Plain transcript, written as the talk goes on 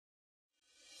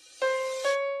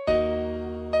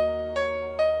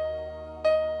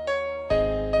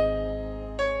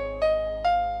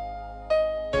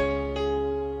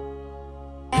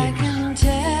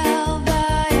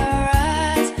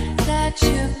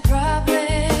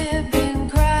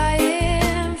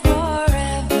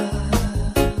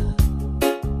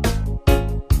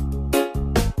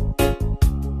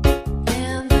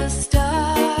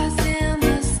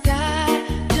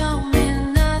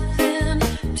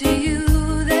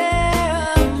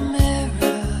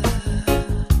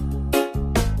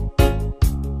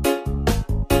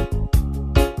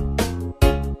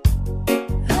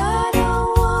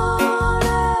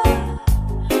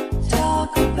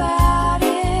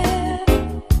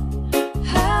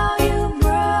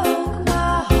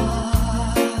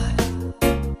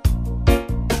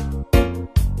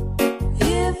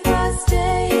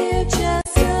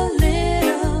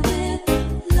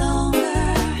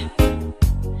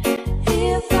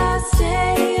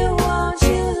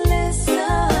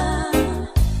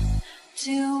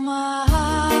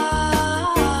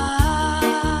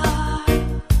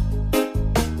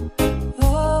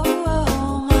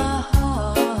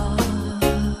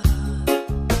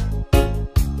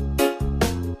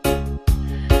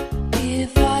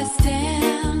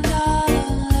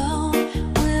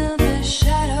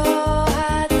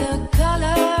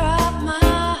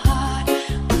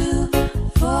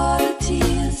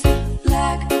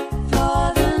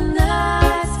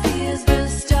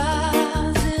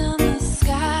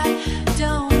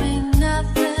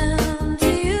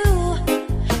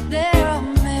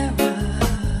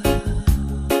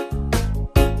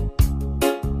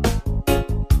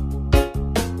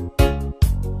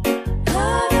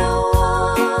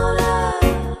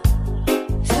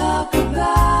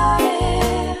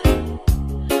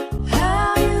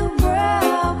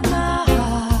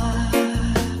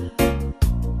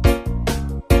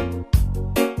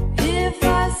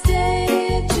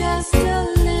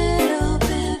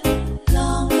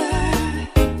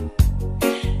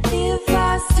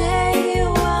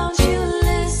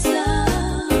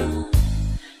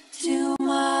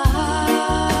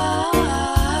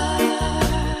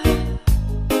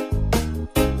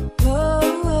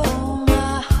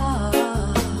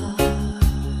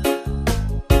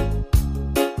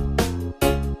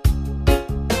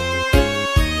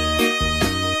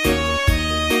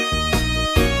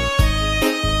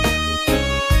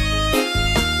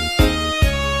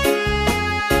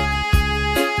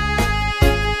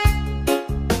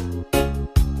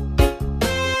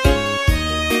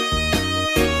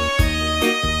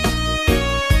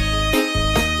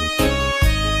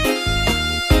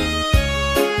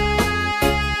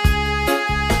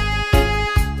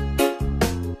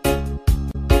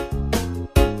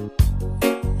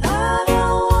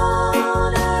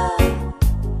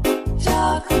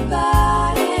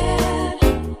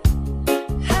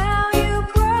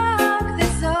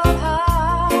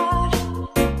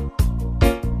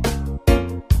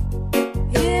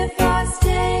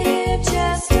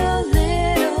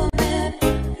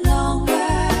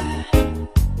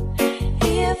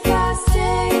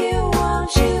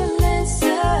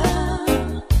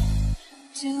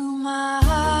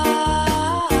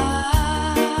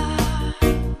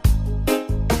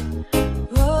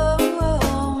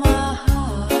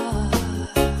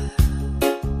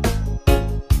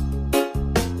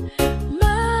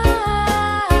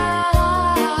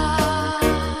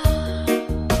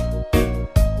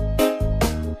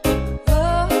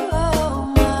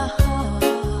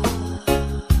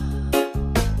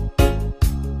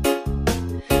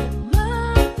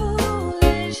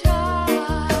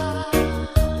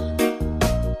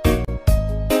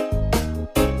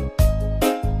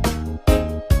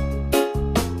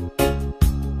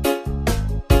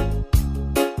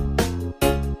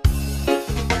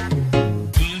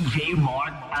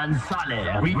Gonzalez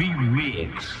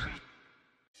Remix.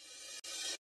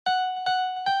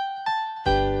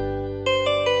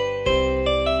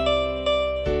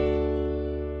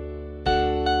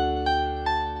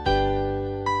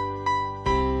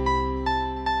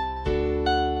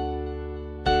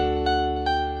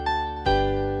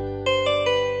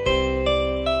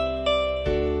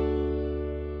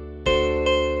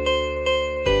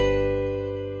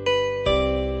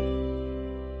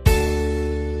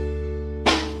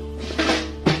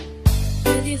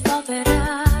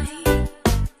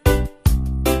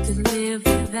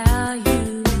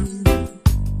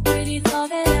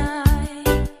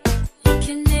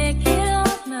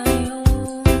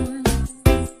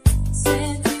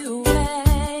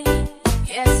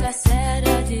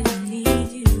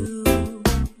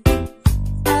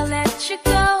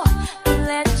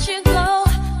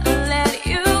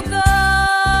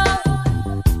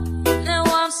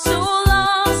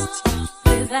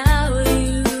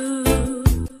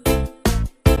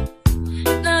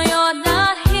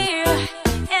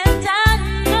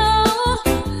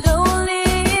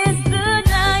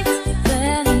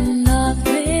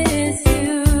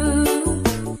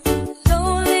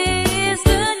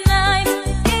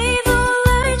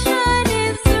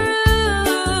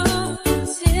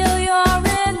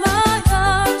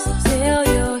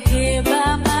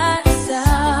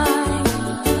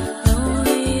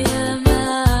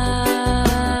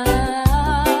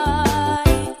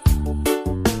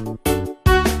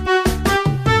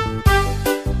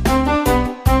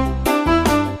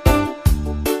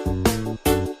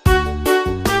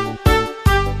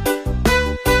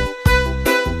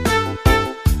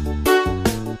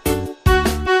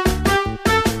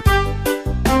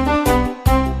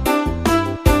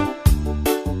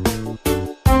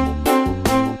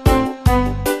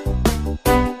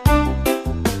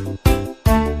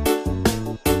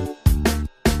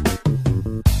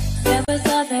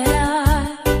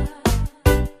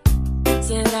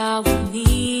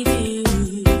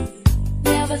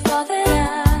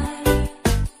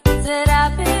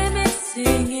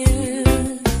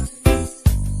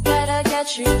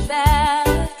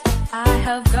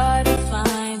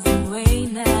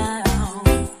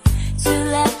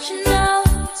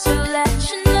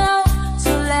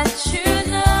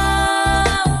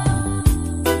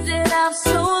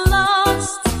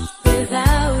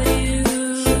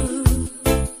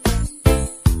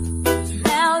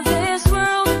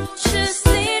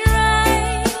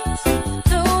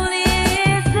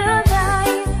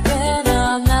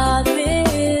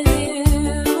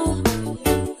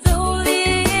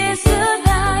 Lonely is the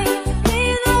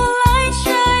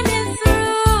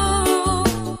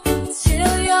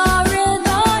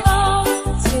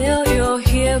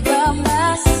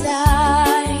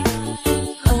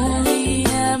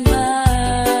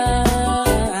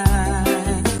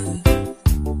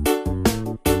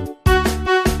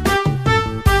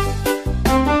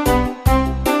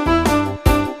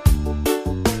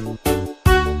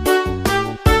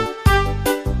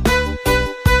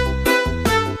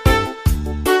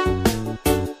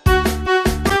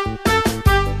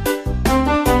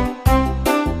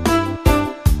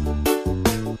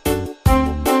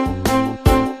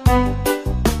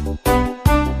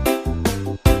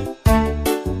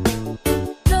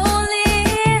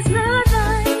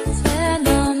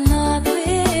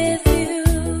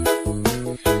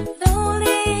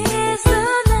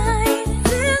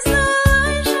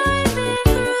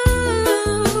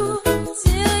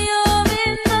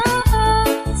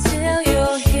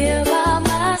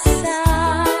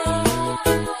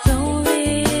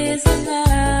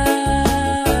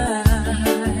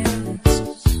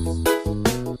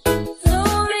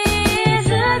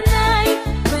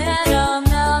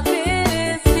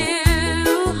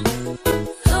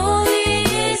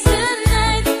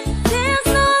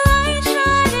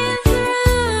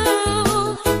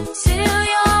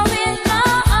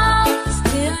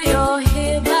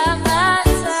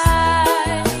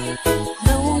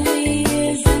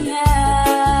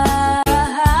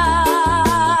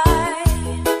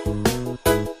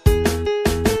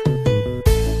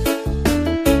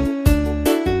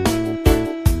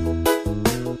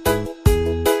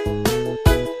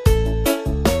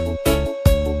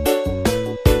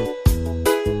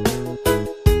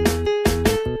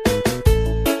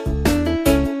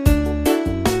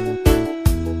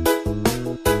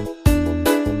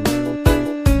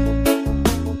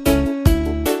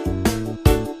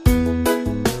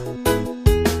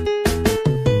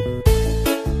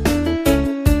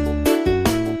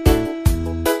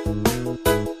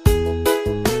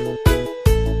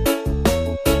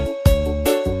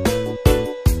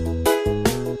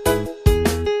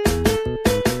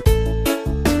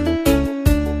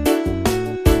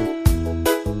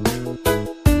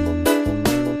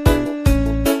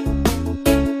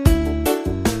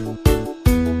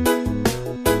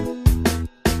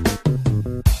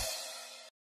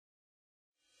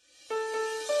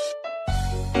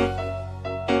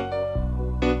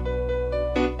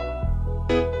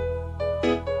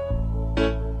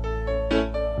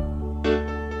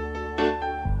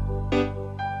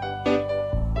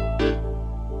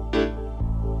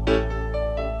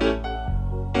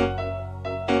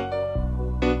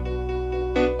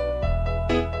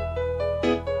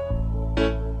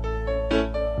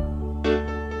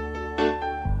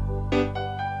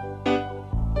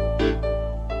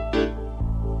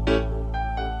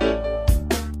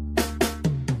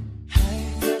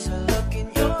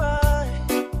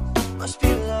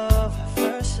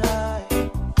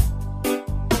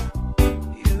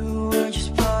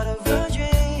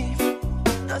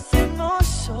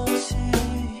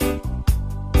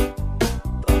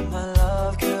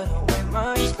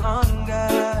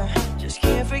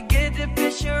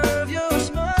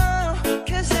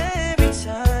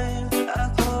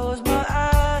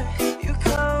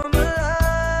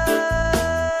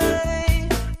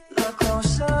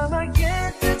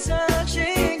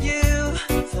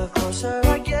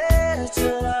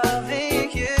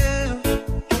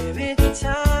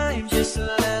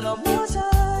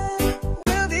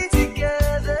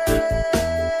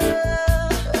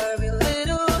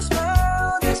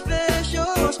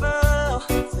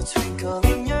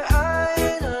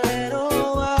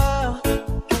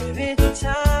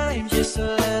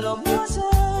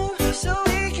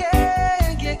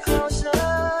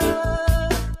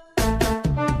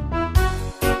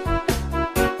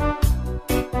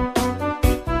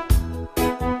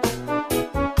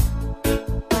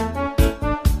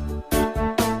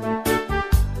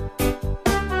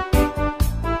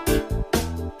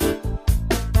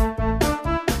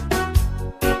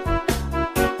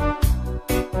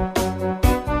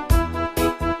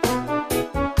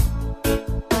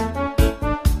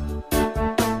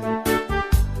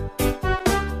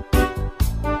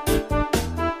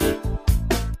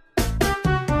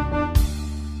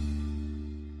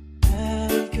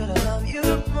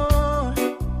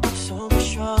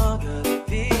longer than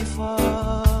before.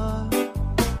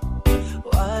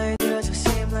 Why does it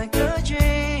seem like a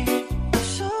dream?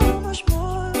 So much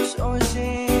more, so it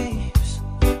seems.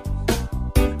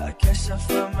 I guess I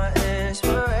found my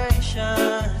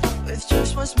inspiration. With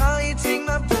just one smile you take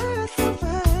my breath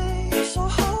away. So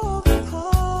hold me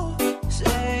close,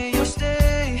 say you'll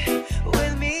stay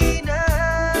with me now.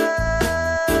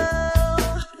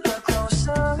 The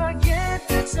closer I get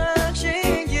to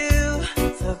touching you,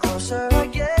 the closer I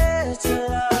get to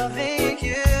loving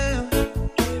you.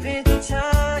 Give it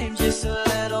time, just a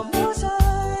little more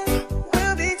time.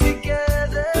 We'll be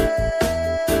together.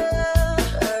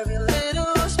 Every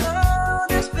little smile,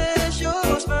 that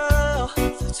special smile,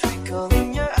 the twinkle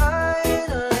in your eye in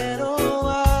a little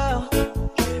while.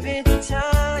 Give it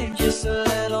time, just a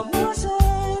little more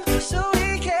time, so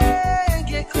we can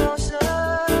get closer.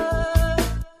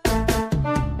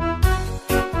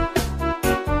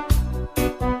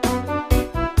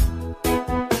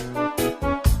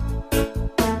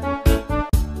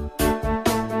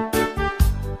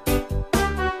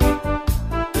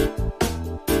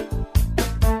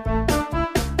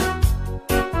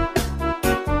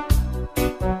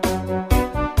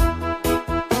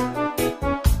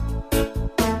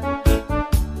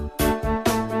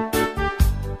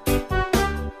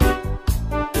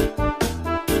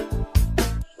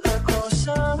 The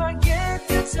closer I get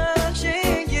to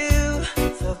touching you,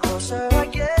 the closer I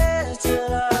get to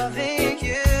loving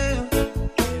you.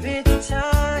 Give it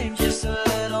time, just a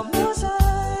little more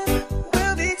time.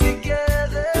 We'll be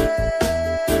together.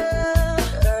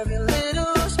 Every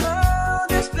little smile,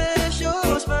 that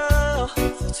special smile,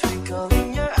 the twinkle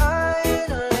in your eye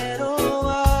in a little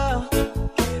while.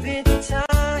 Give it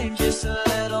time, just a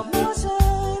little more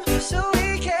time, so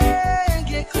we can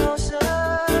get closer.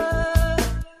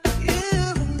 You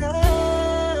and I.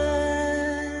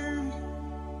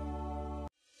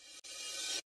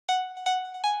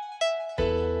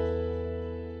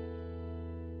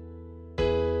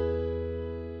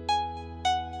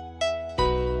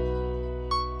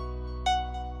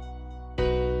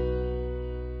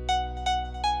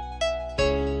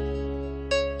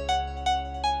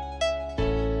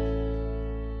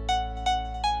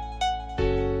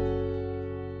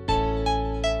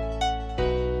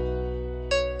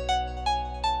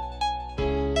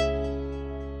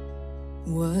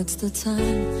 What's the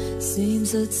time?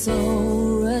 Seems it's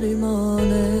already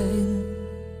morning.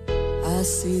 I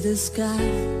see the sky,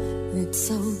 it's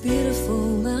so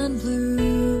beautiful and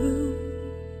blue.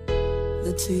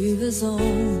 The TV's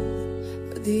on,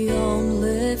 but the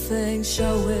only thing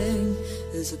showing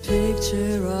is a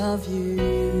picture of you.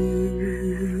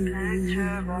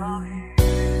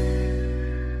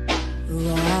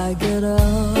 I get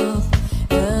up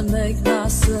and make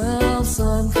myself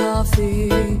some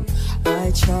coffee.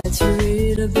 I try to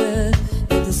read a bit,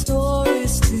 but the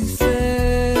story's too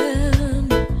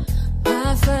thin.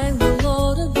 I thank the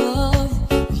Lord above,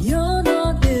 but you're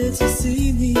not here to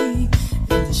see me in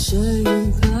the shape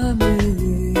I'm in.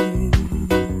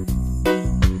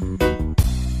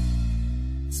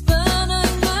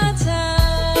 Spending my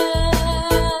time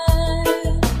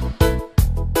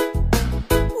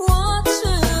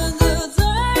watching the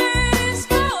days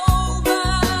go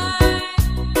by,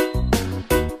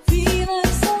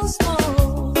 feeling so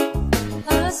small.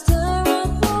 I stare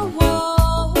at the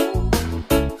wall,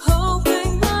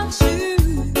 hoping that you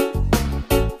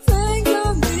think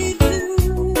of me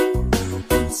too.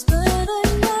 I'm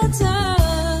spending my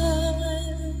time.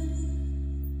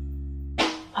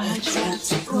 I try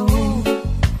to go,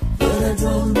 but I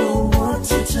don't know what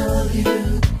to tell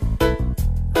you.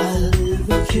 I leave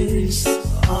a kiss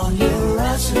on your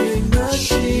answering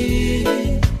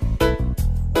machine.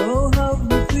 Oh, help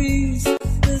me please,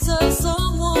 is there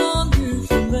someone who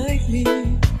can make me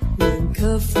wake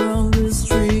up from this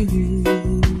dream?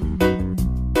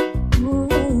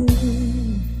 Ooh.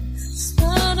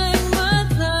 Spending my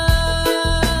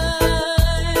time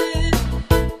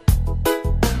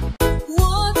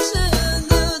watching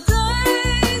the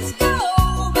days go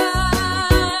by,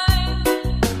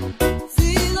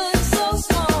 feeling so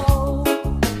small.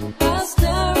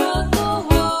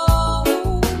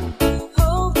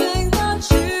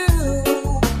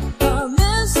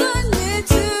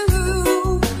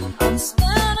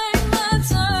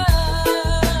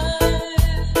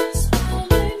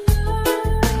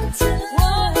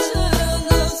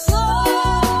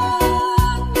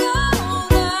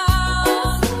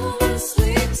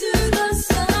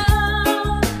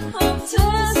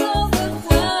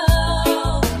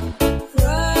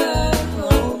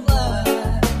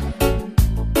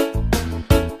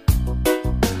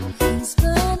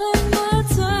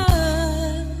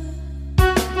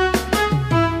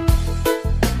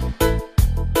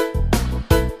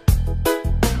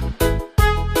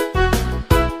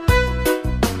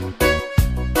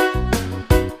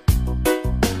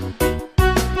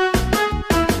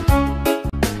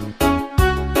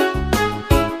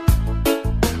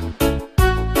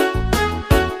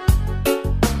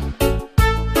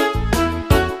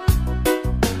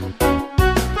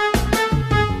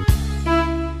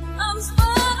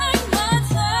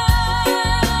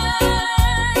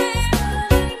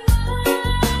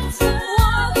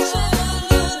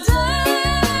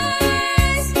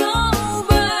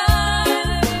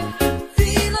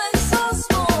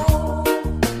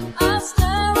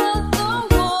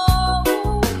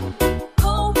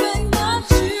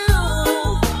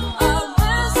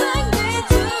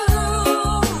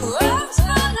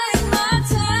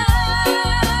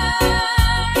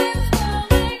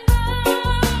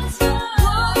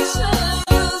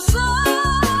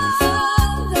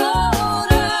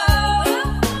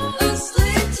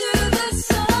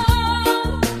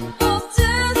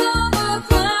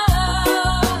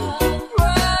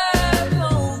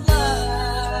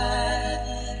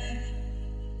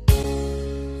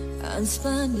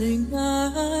 spending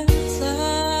my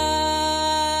time.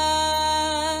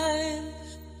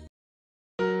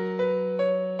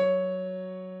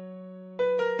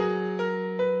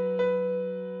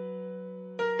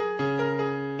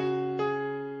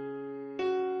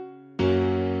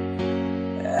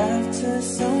 After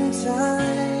some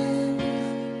time,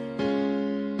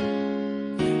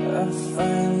 I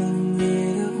finally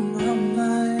made up my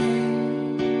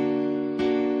mind.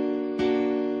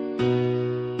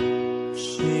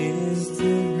 She is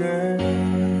the girl,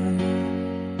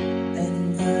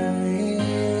 and I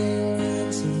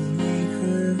need to make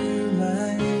her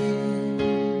mine.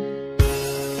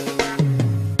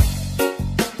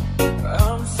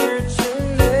 I'm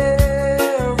searching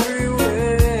everywhere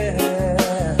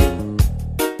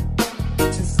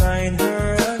to find her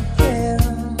again.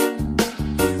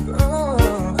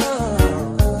 Oh,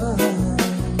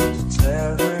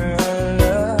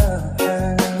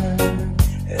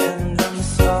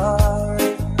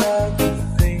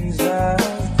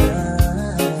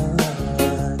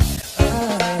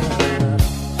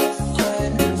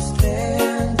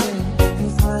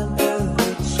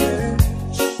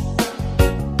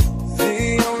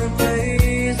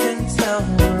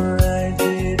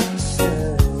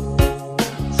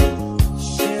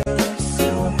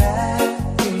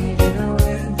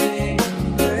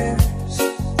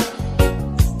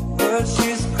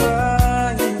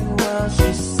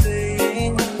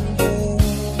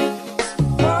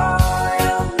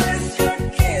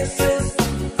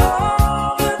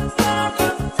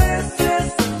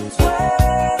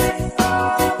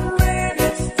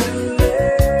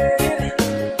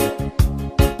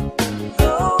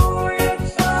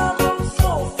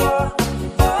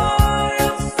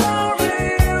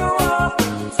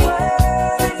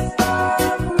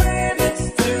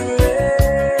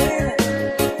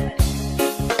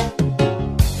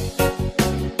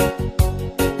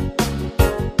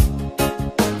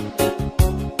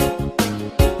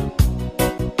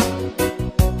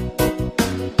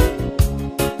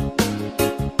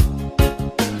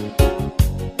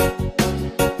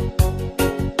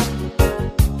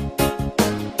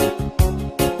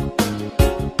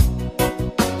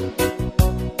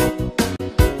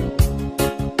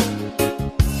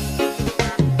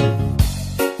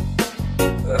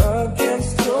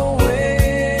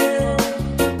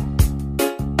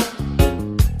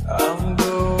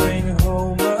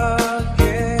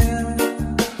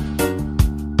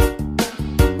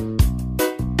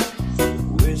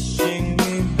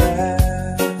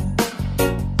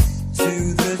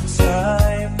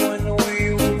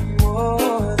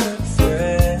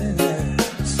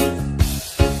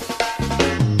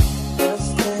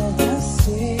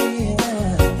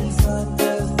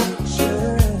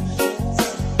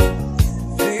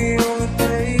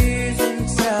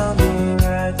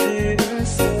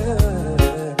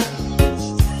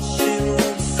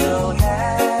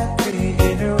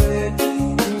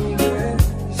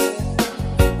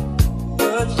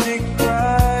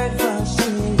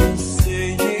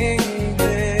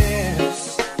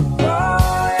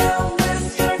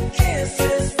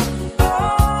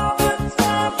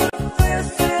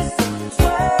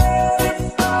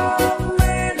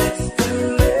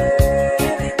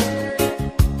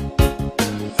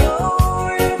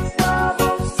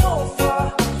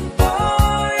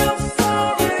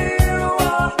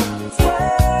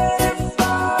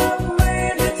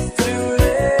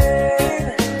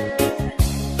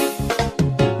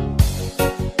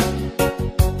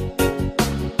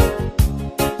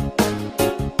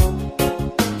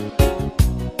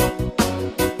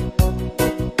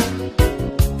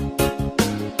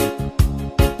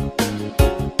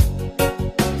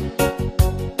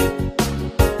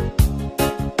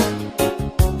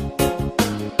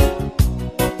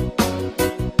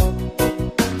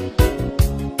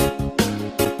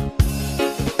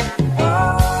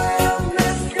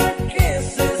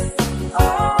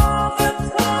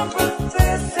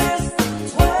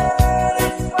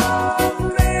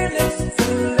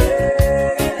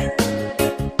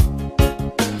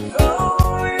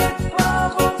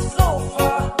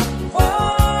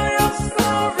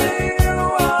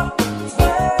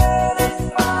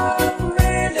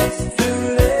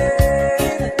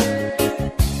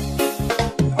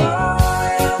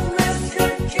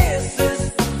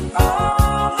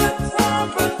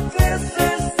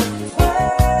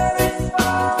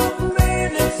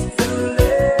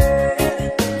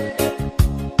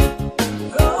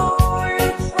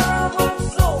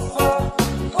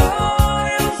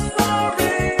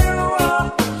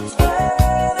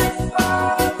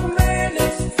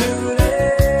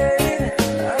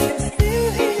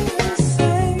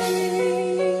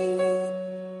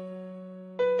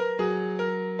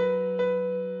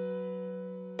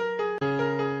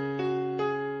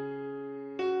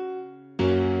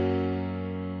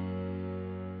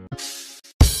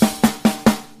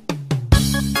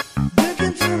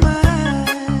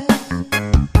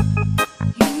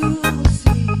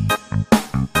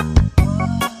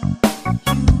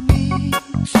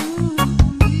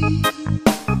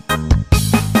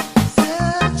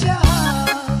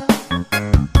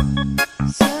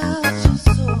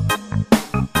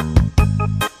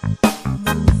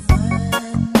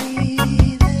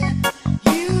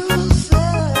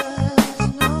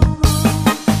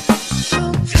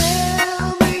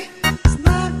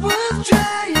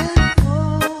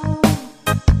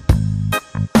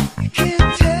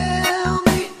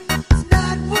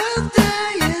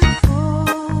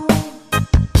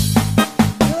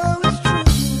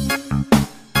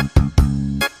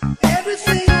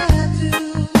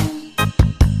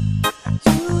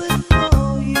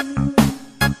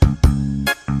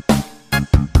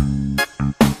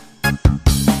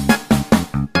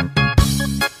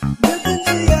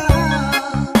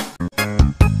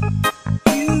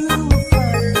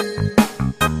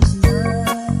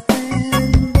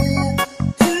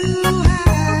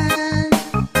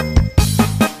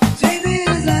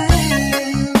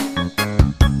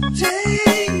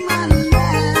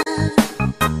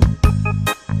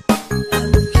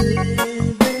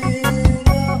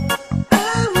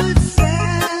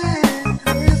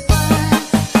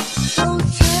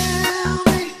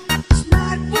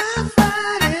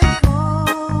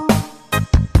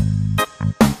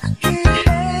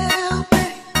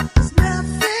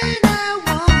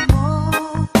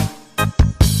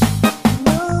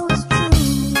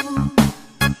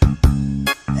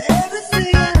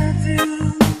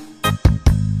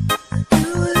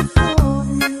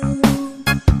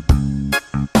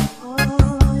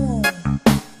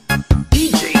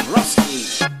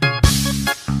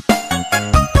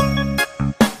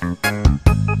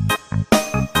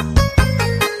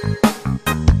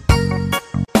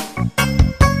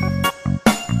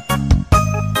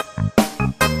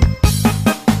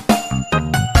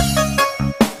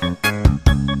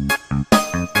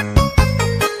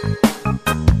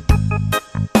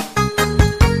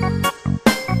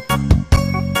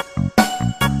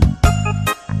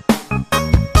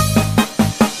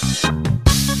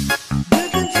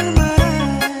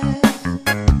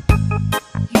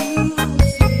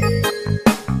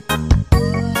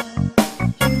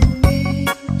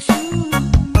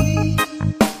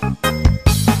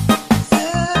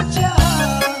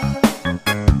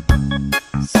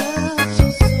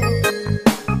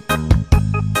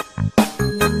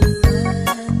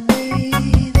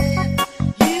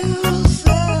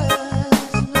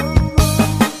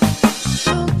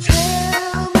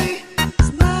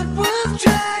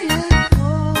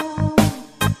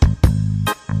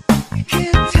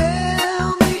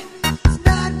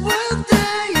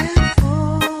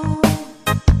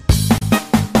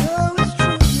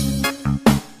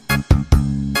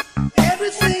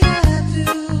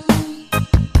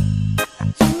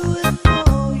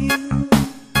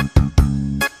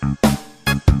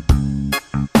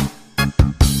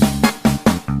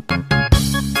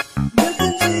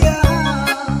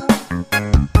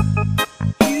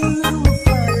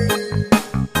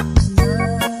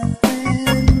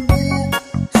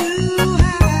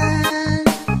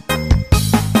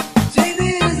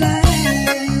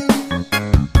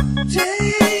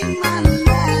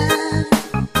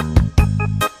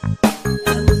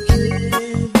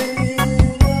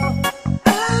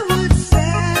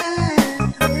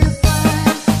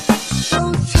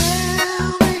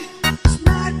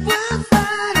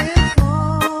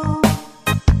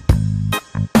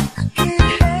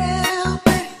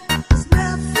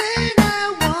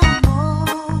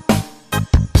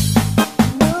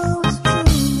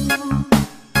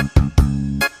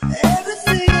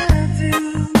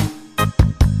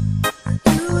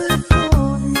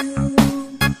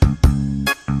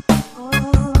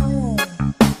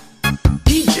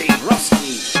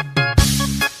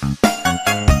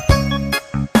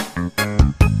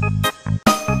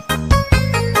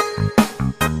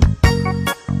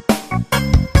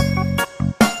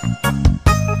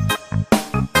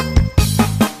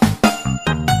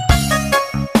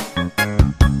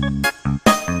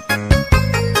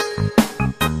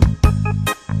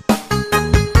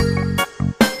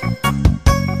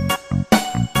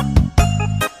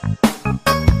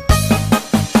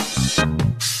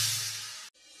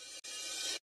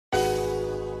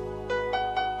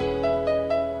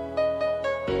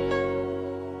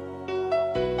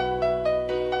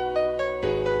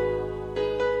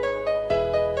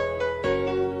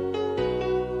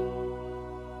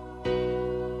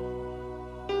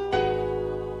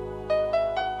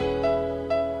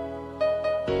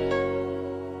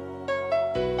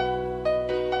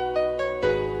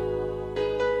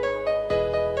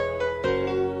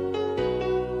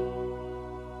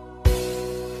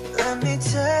 me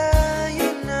tell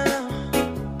you now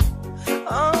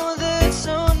all that's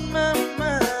on my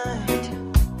mind.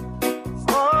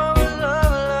 For a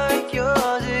love like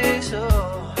yours is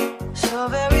so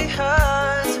very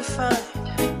hard to find.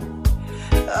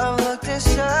 I've looked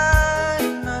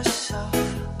inside myself,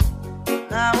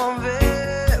 now I'm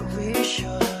very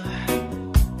sure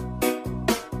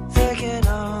there can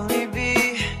only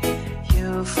be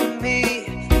you for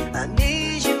me. I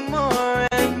need you more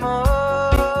and more.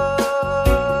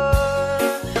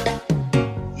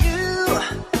 You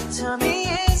turned me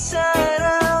inside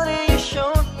out and you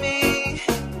showed me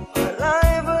what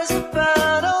life was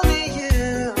about. Only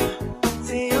you,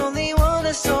 the only one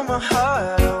that stole my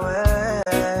heart away.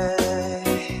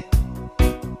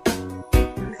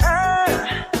 And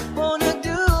I wanna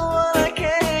do all I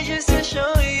can just to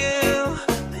show you,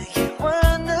 make you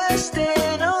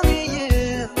understand. Only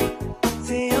you,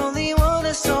 the only one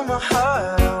that stole my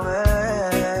heart away.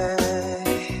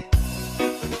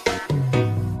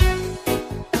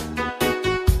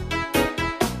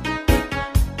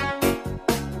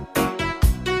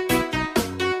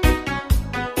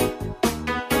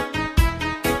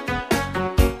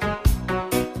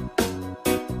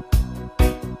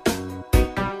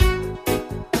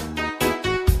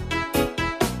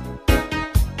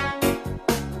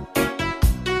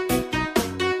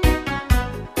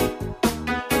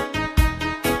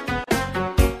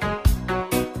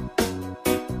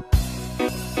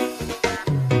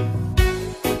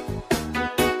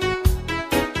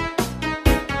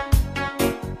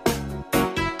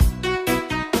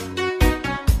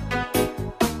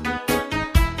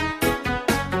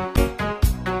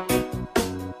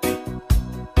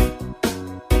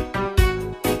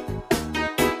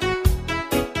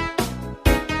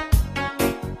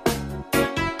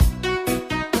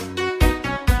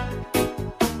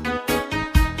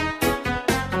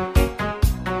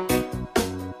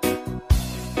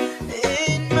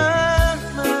 In my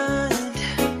mind,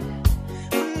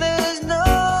 there's no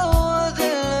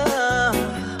other love.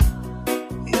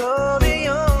 You're the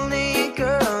only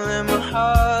girl in my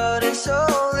heart, and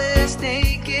soul is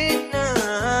naked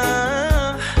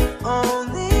now.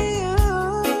 Only you,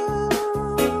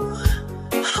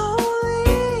 only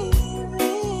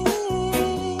me.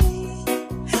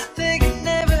 There can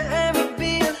never ever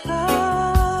be a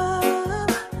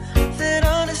love that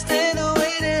understands the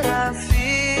way that I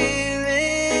feel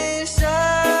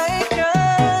inside.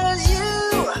 'Cause you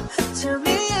turned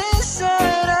me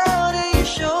inside out and you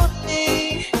showed me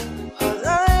what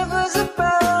life was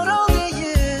about. Only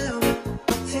you,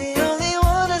 the only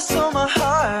one that stole my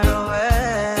heart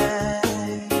away.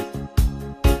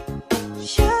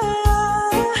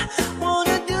 Yeah,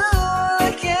 wanna do all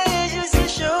I can just to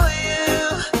show you,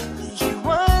 make you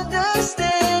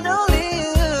understand. Only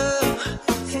you,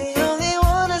 the only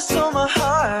one that stole my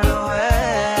heart away.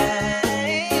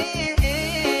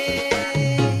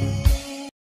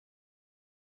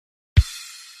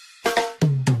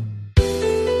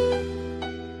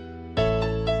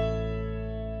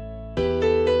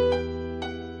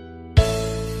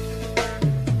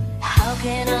 How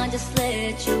can I just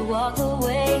let you walk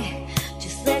away?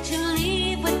 Just let you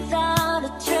leave without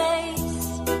a trace.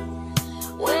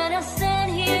 When I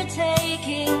stand here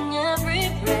taking every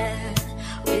breath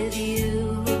with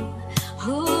you,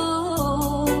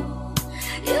 ooh,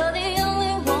 you're the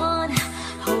only one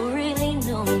who really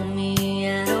know me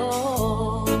at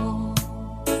all.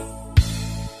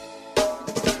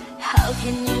 How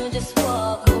can you just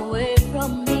walk away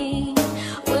from me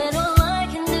when all I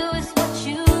can do is what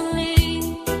you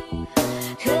need?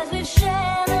 'Cause we've shared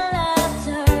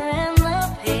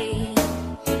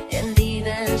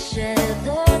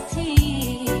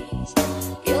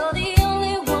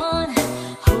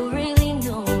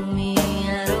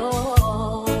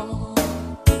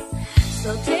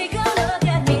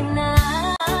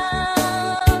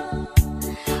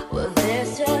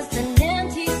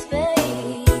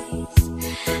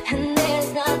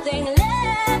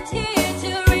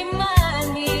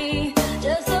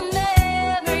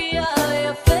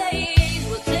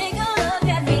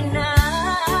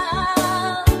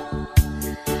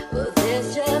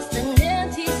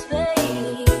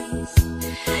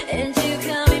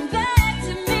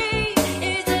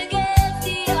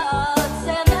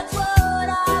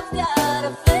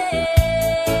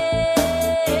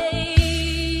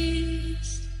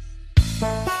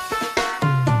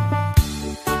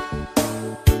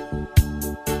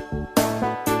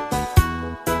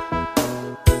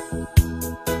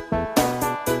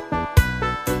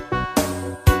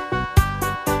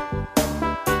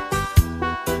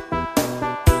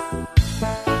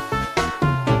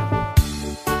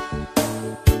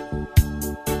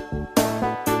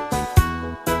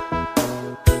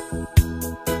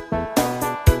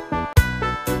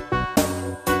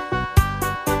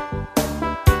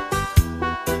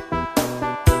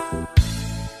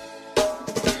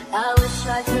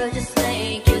I could just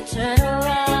make you turn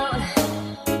around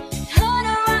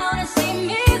and see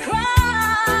me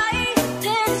cry.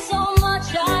 There's so much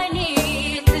I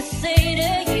need to say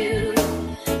to you,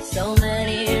 so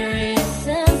many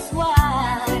reasons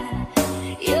why.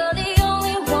 You're the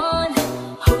only one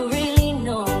who really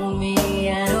know me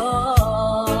at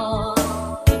all.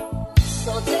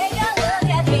 So take a look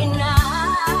at me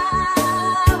now.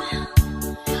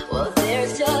 Well,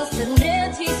 there's just an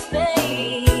empty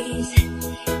space,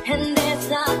 and there's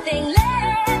nothing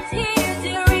left here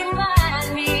to remind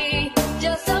me,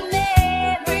 just a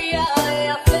memory of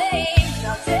your face.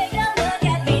 Now take a look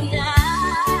at me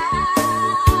now,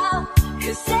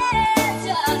 'cause there's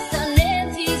just an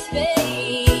empty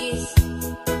space.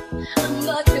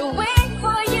 But to wait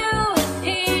for you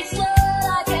is all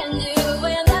I can do,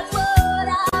 and that's what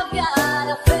I've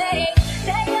gotta face.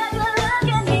 Take a good look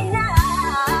at me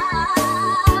now,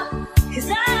 'cause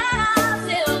I'll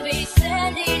still be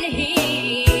standing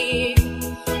here,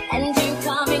 and you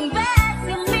coming back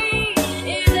to me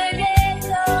is against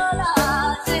all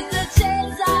odds. It's a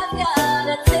chance I've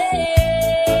gotta take.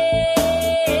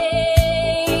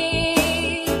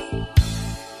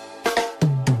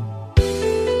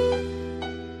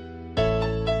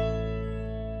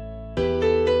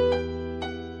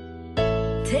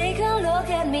 Take a look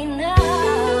at me now.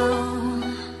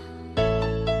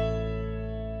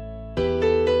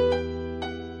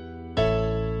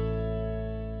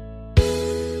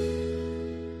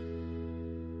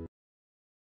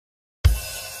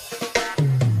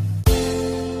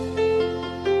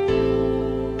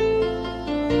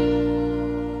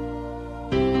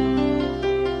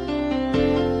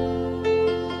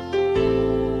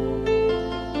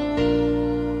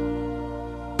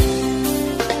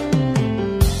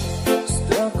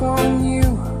 Stuck on you.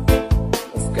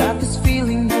 I've got this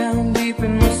feeling down deep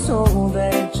in my soul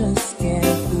that I just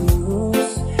can't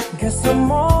lose. Guess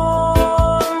I'm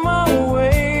on my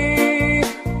way.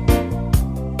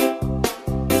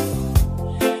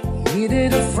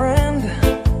 Needed a friend,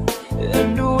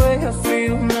 and the way I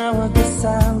feel now, I guess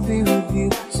I'll be with you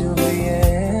till the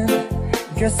end.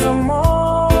 Guess I'm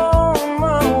on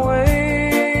my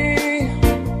way.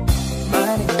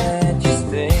 Mighty glad you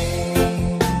stayed.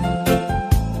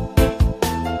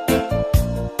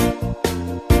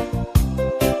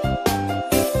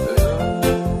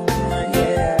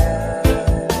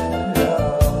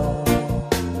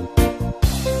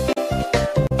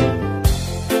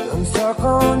 I'm stuck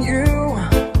on you,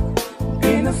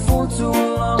 been a fool too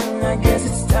long. I guess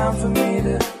it's time for me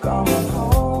to come on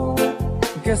home.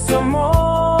 Guess I'm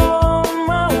on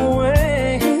my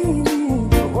way.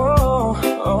 Whoa,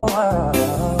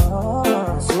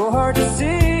 so hard to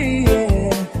see, yeah,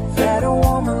 that a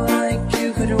woman like you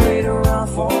could wait around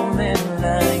for a man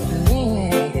like me.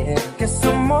 Guess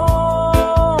I'm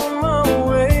on my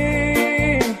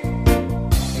way.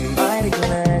 Mighty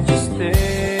glad you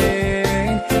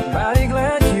stayed. Mighty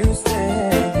glad you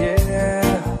stayed, yeah.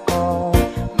 Oh,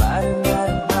 mighty,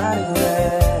 mighty, mighty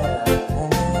glad.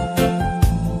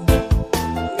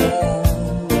 Yeah,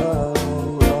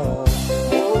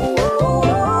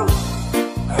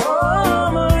 oh,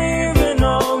 I'm leaving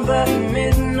on that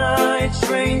midnight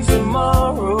train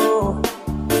tomorrow,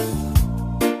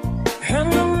 and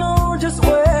I know just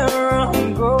where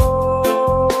I'm going.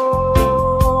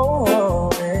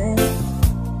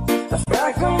 I've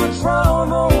packed up my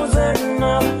troubles and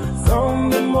I've thrown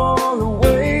them all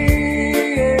away.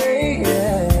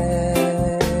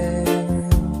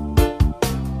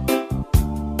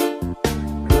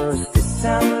 Cause this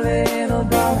time, little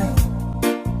darling,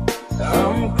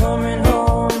 I'm coming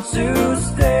home to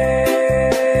stay.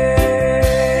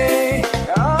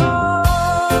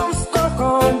 I'm stuck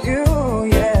on you,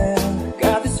 yeah.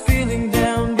 Got this feeling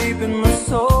down deep in my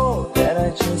soul that I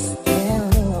just can't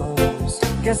lose.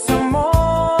 Guess I'm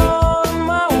on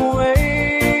my way.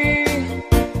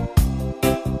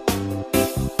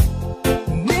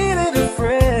 Needed a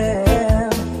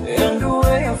friend, and the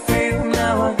way I feel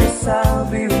now, I guess I'll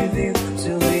be with you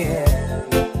till the end.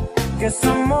 Guess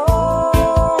I'm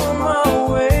on my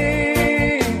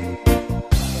way.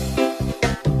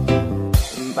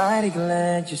 Mighty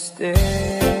glad you stayed.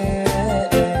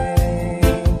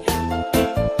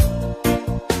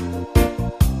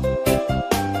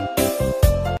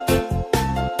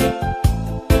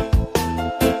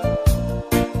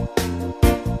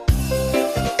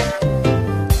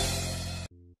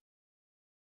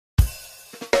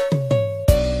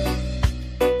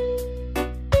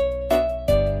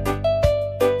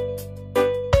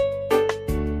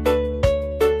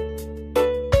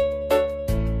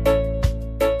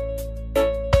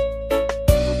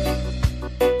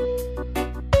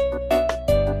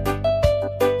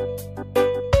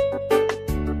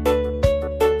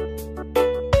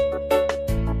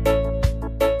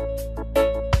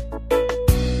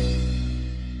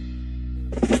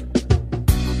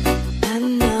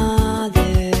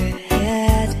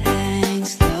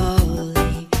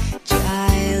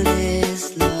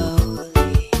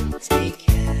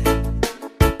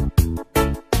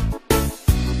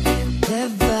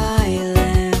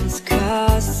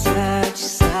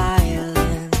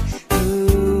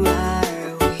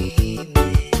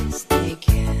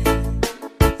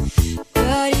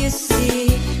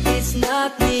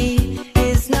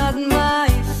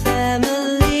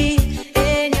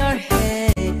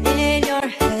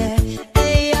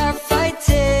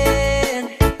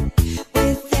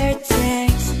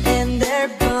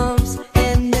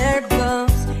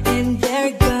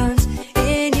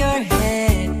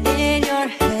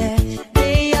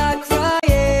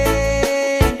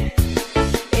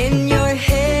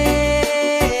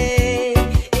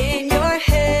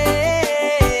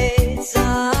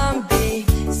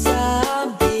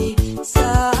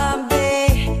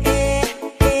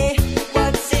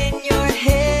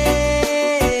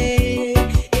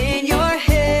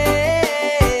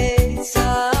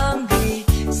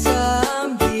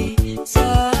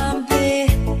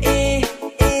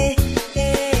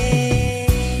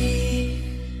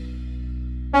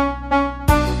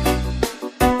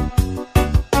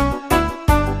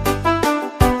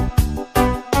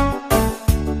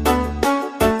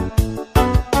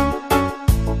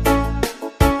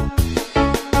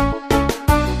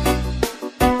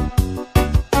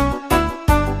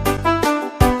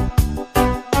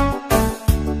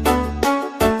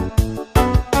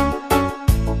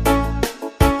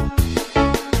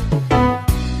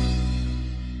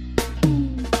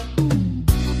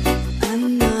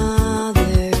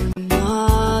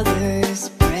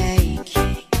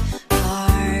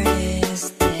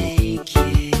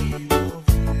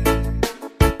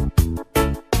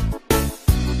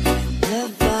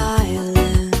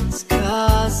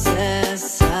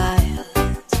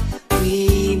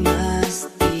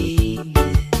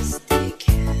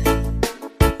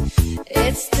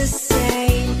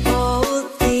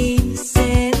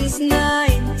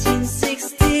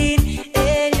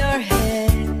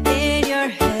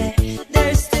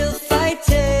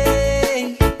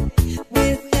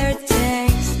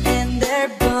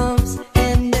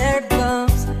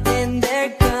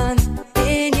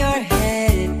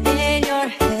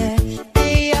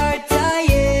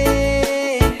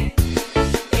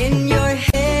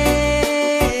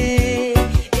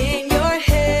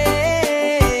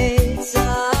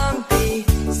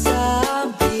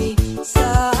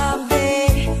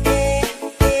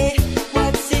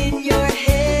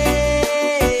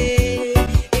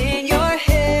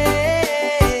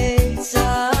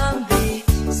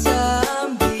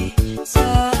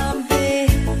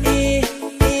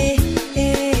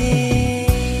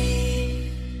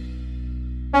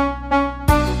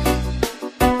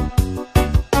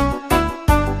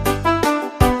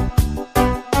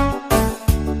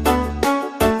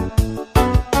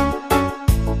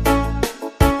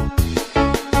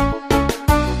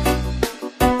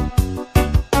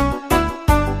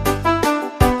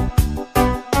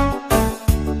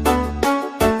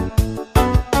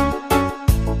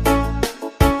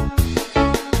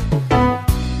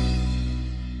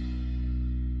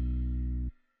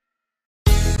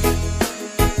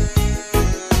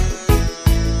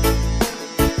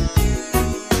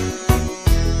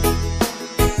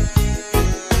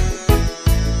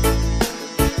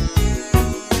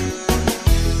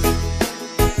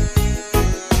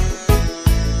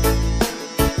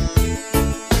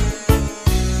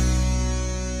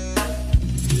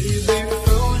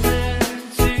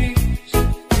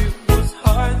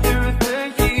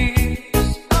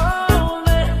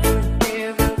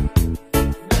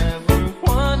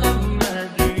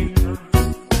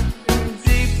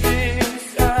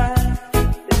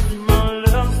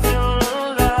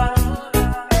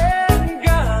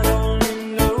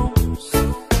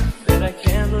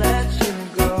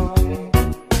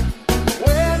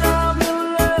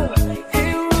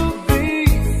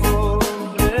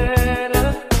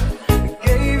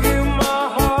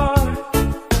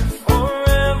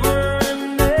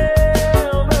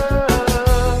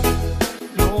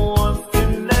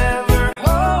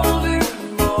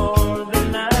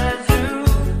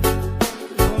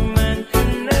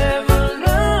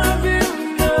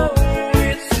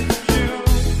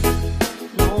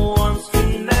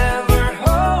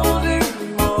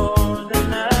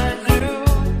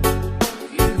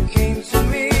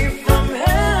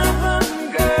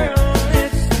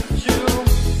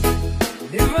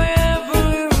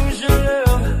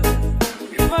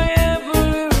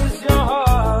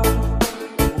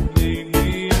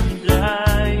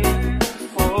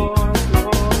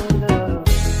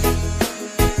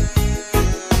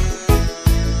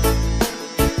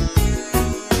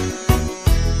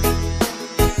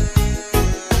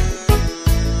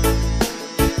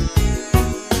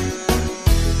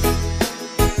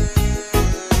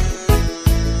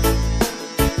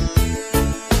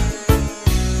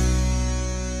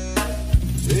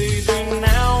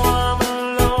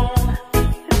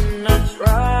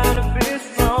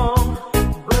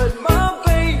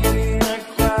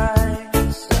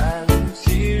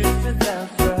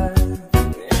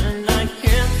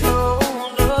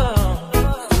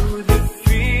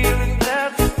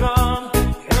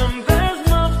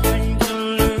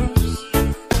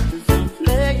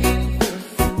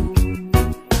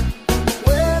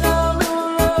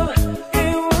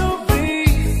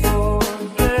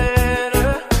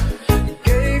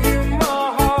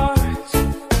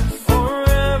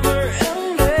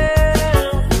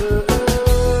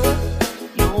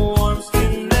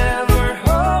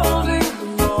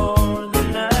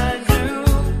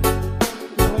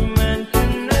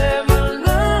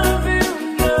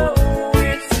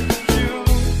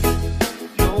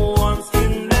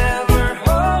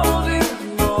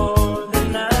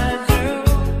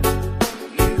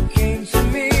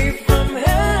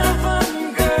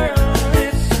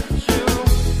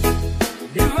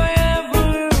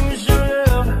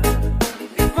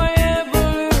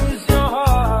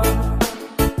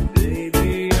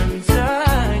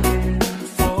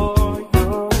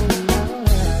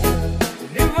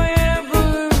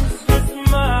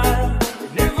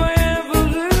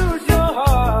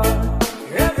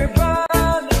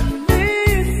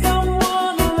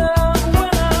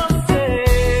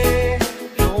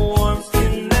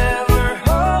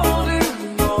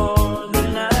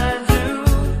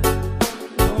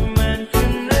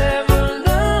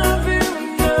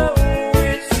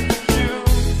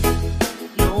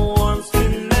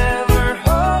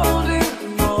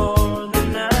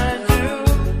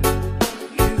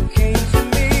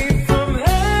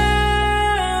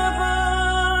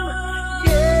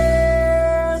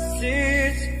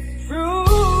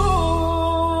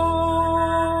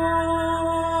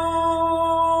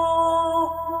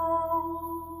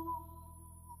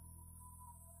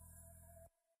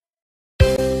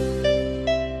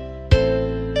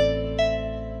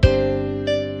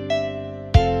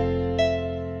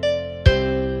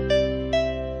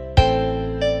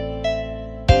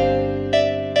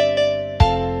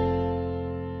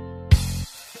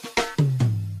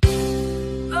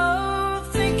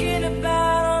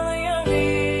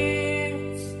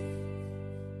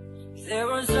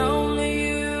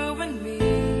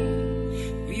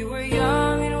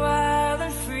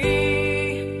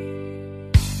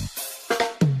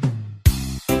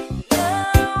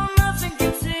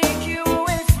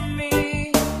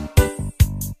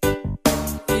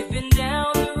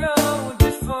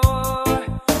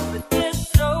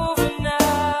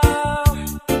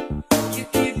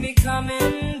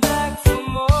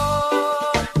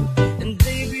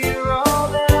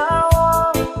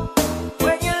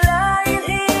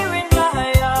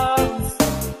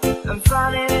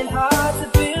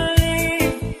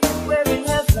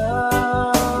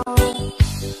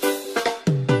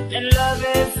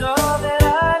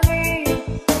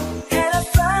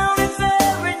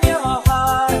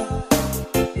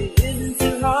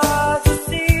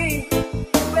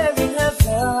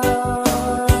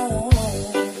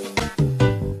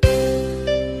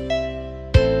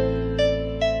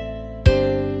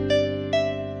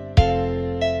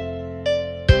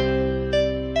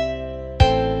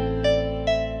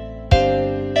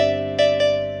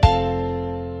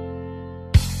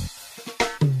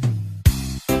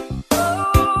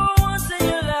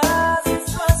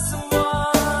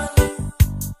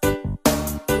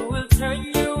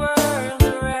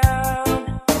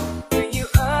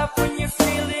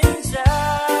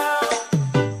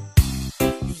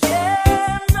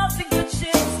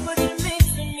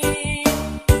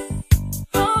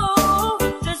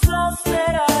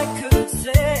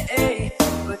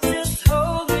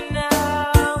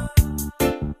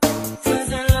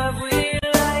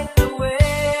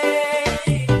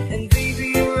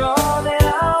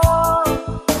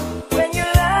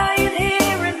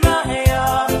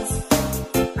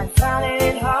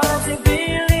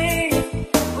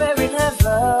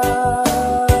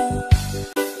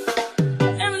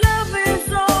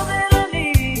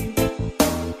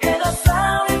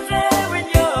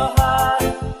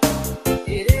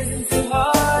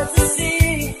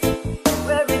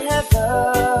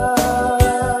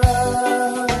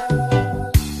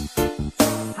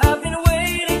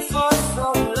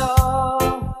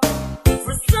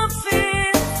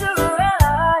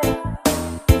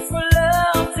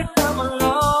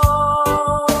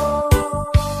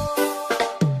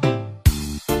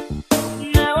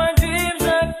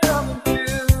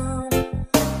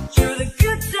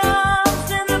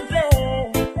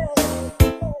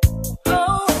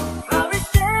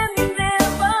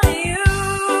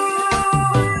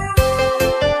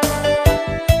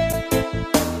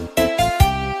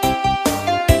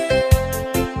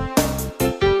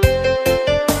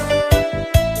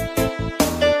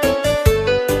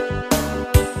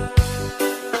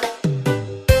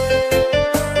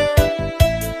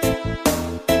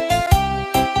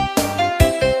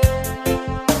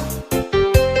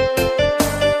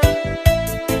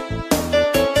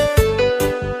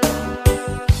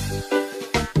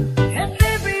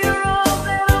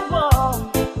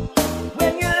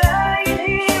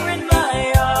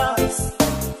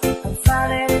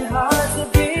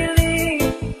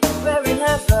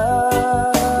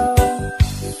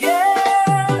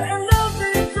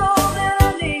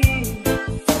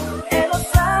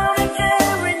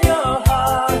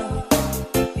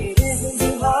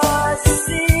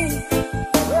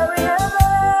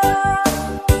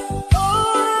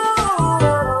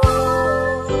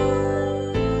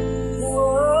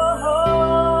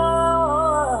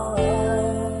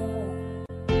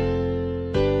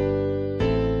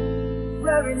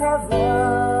 in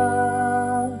heaven.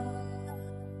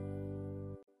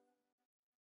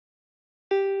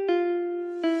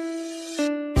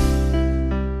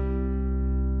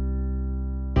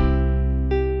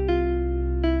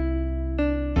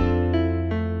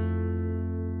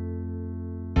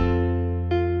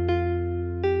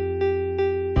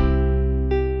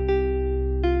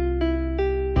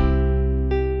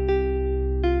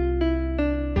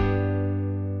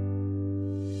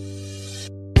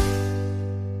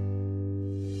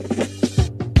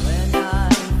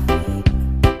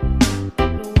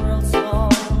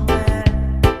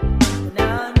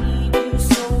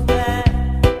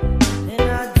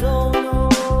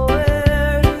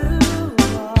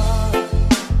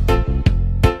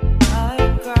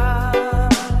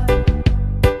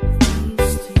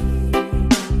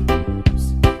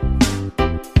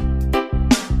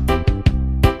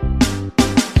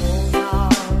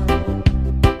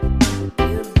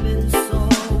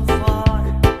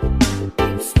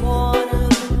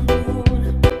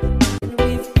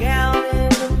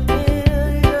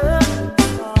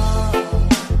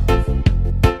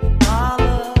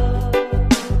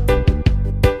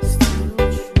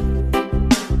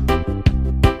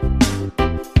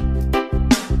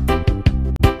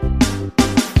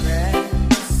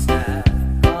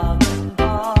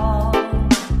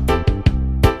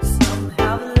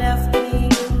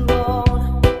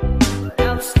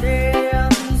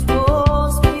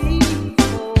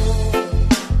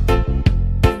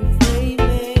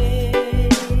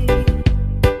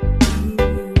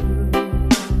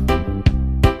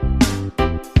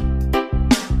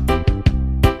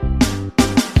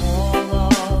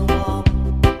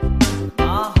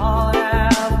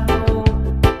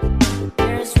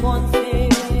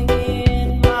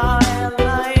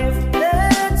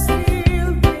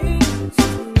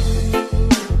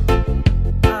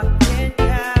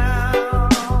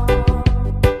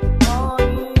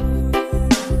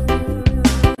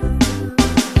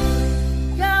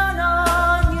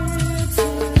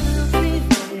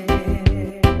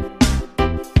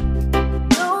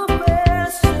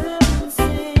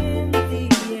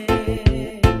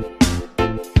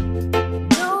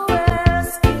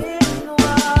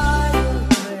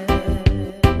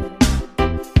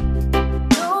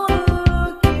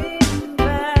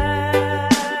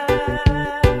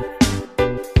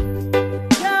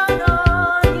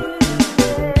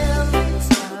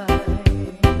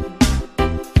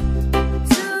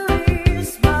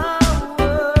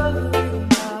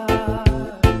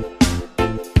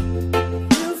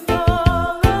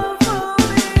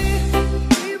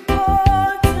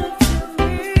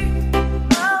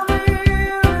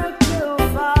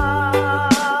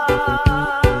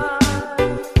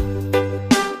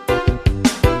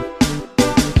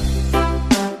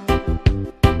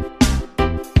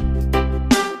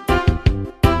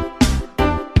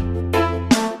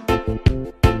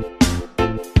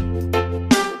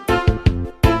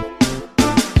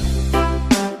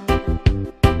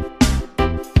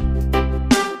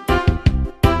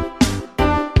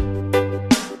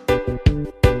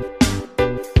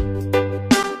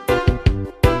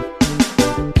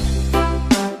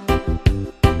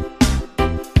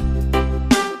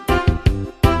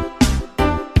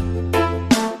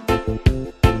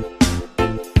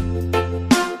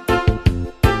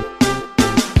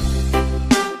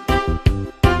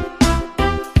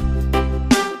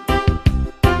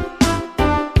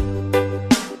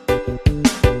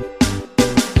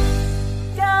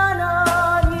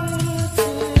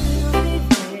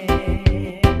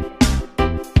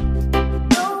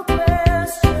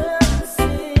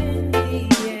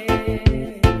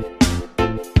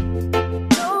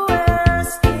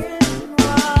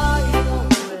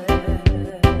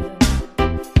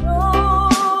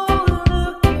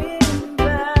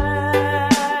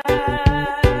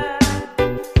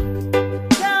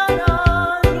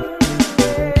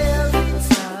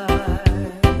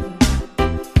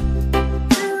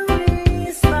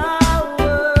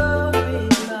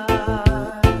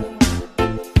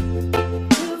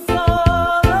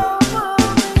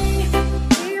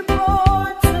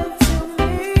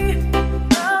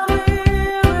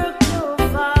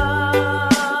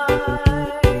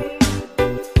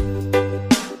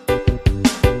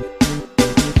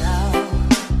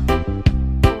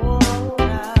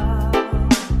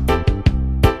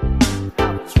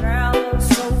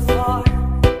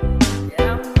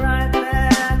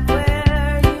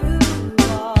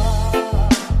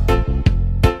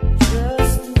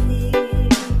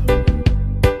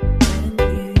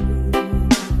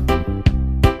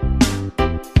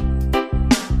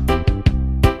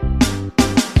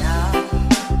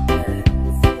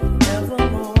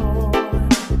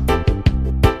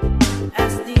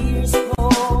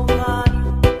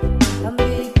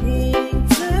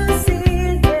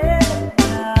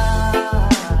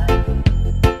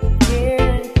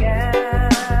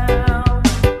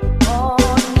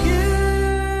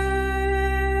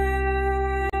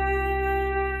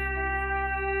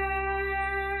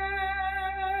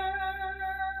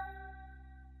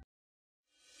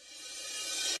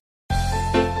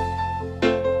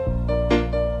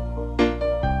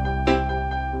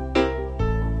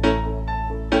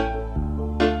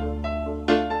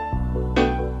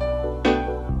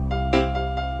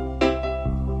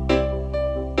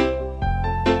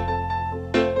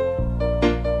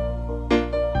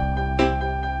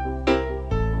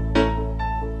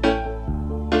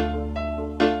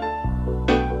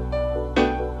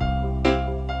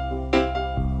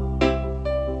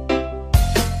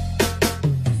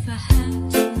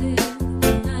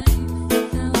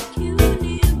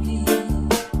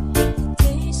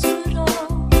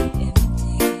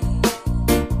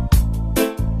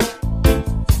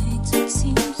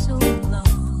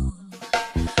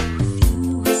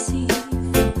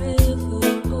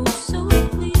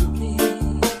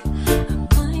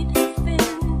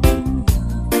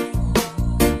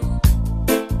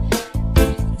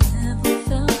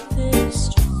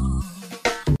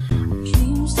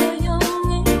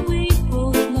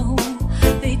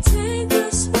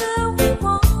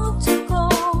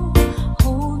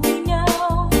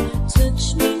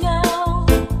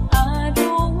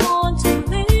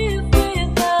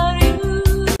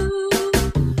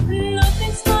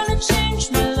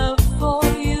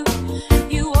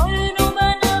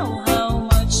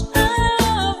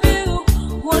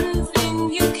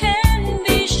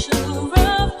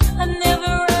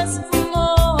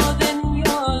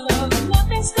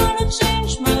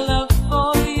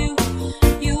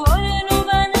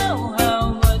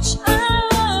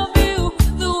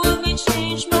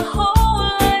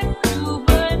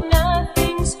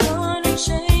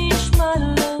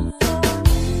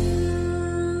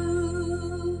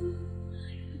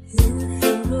 Just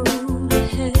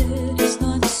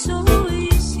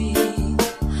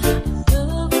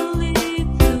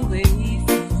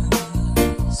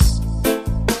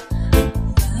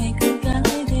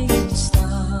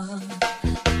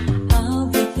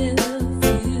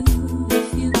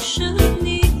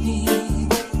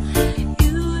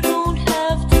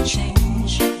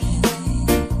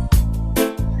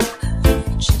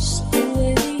the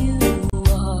way you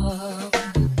are.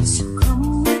 So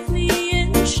come with me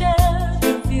and share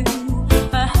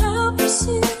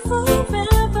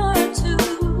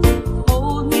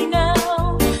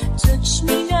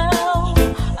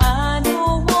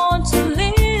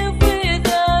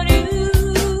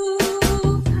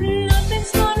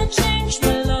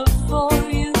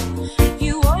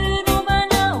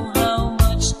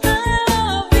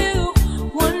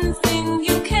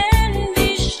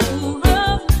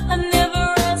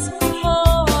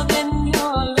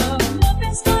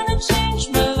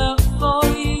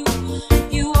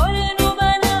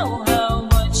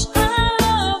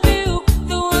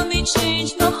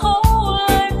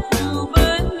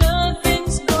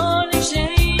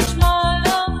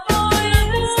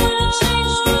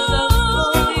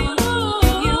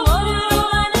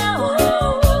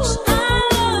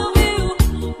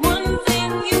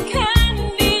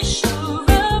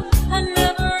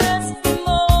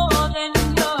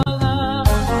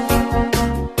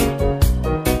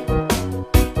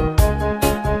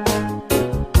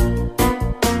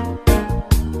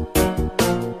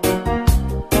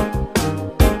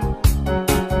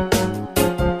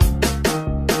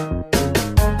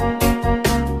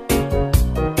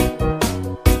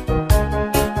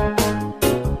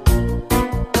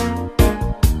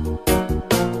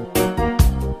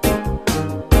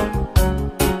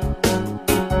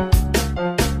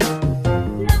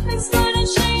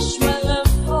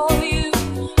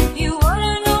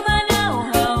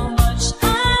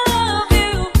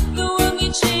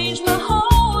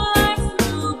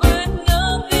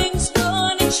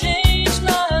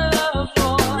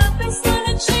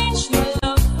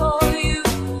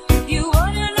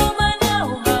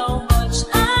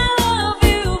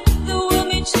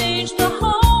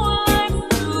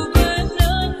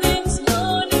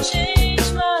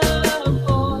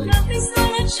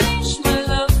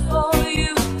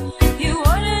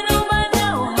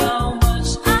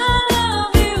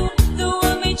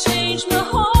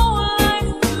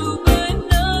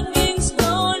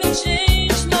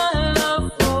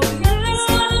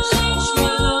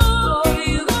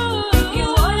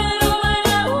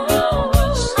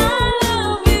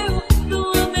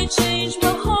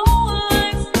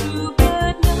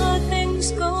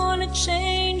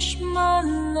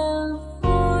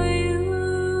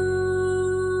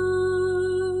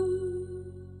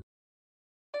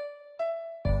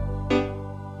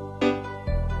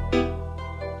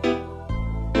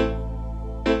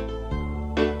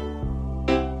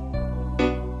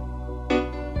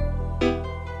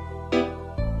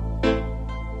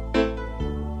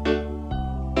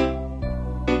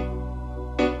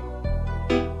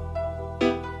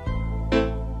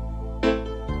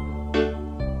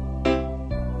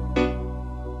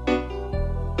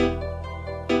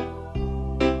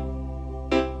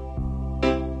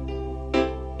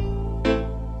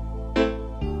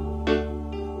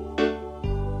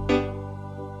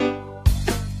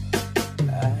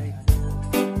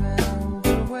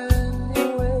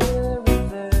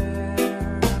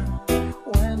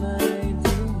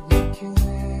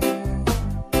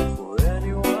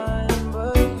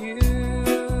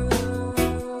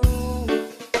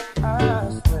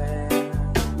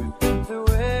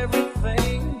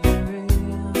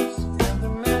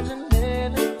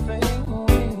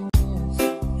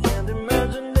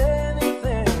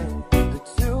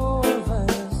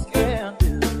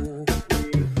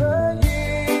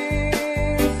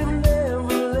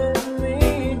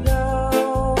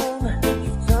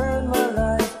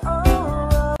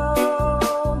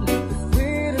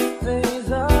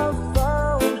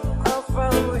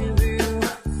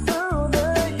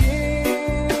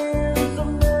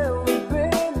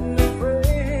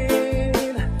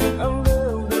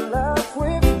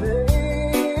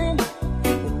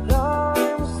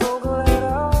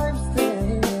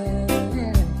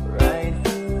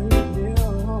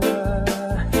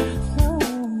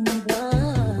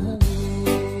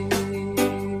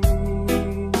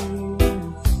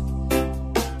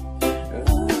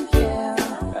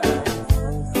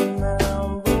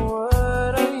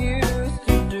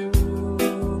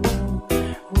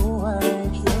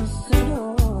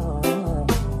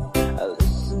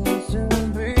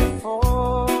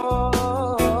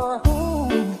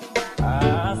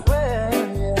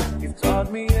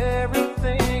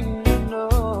everything you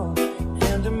know.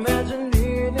 Can't imagine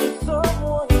needing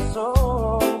someone so,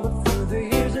 but through the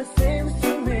years it seems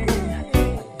to me I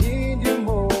need you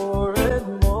more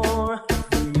and more.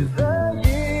 Through the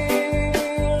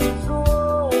years, through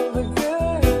all the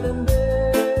good and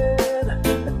bad,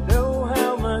 I know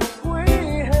how much we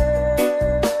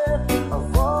had.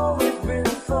 I've always been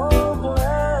so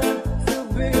glad to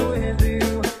be with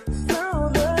you. Through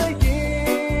the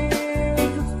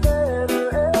years, it's better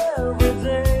every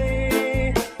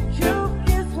day. You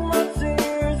kiss my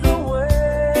tears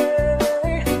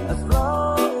away. As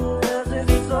long as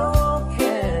it's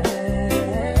okay,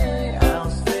 I'll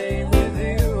stay with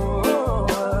you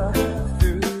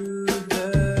through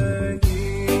the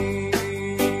years.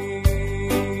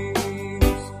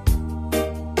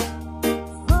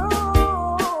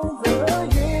 Through the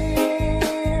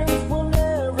years, when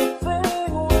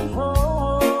everything went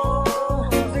wrong,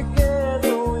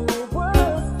 together we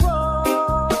were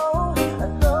strong. I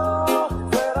know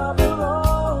that I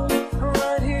belong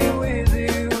right here with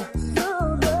you. Through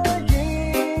the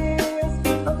years,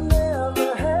 I've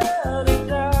never had a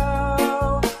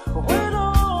doubt. We'd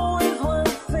always work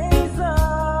things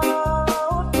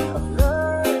out. I've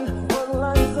learned what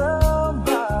life's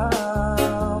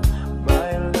about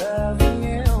by loving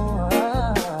you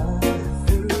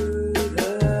through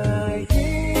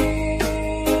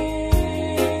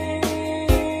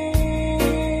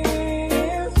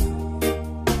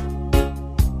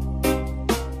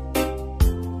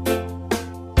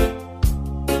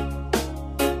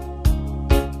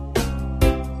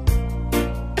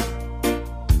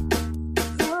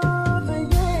the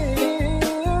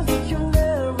years, you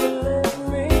never let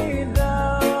me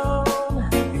down.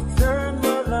 You turned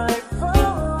my life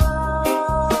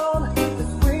around. The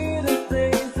sweetest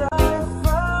things I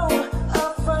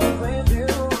found with you.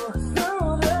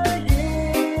 Through the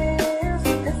years,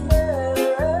 it's better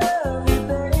every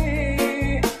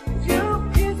day. You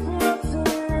kiss my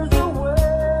tears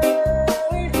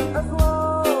away. As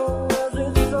long as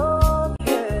it's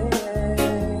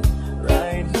okay,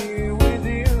 right here with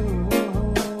you.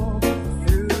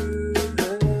 Through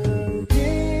the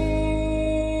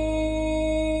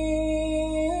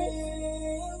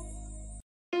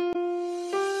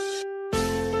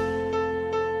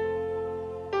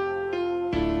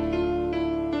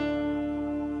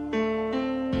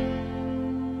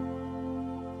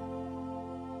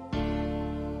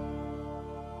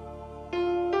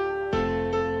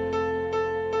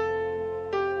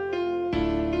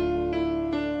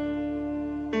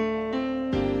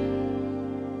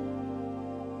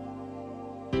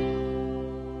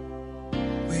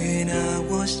When I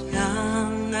was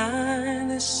young, I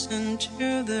listened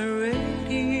to the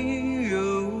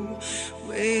radio,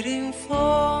 waiting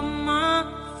for my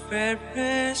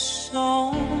favorite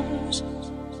songs.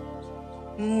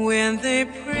 When they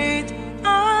prayed,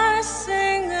 I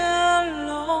sang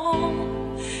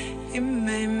along. It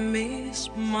made me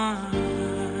smile.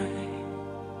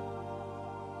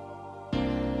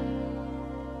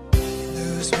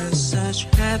 Those were such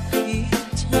happy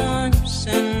times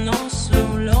and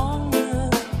also long